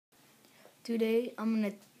Today I'm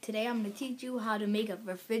gonna teach you how to make a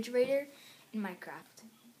refrigerator in Minecraft.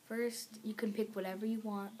 First, you can pick whatever you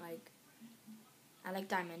want. Like I like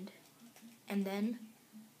diamond, and then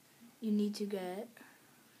you need to get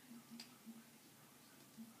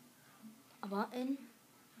a button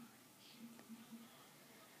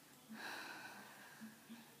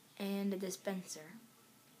and a dispenser.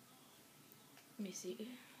 Let me see.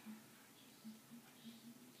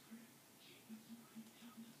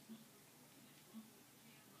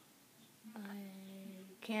 I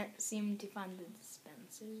can't seem to find the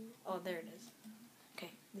dispenser. Oh, there it is.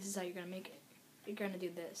 Okay, this is how you're gonna make it. You're gonna do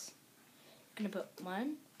this. You're gonna put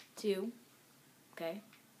 1, 2, okay,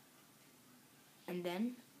 and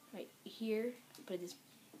then right here, you're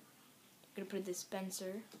gonna put a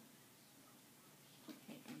dispenser.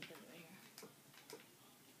 Wait, let me put it right here.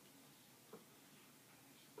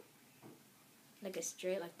 Like a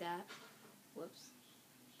straight like that. Whoops.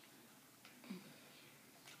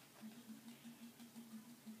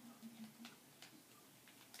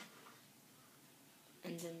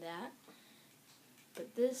 And then that.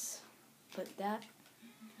 Put this. Put that.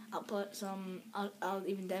 I'll put some. I'll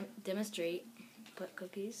even demonstrate. Put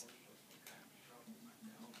cookies.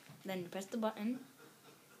 Then press the button.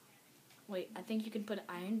 Wait, I think you can put an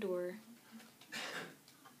iron door.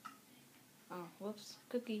 Oh, whoops.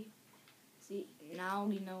 Cookie. See, now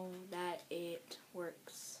we know that it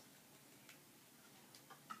works.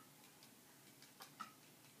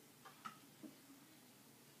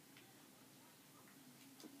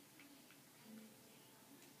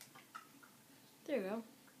 There you go.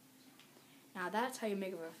 Now that's how you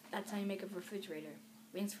make a refrigerator.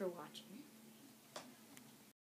 Thanks for watching.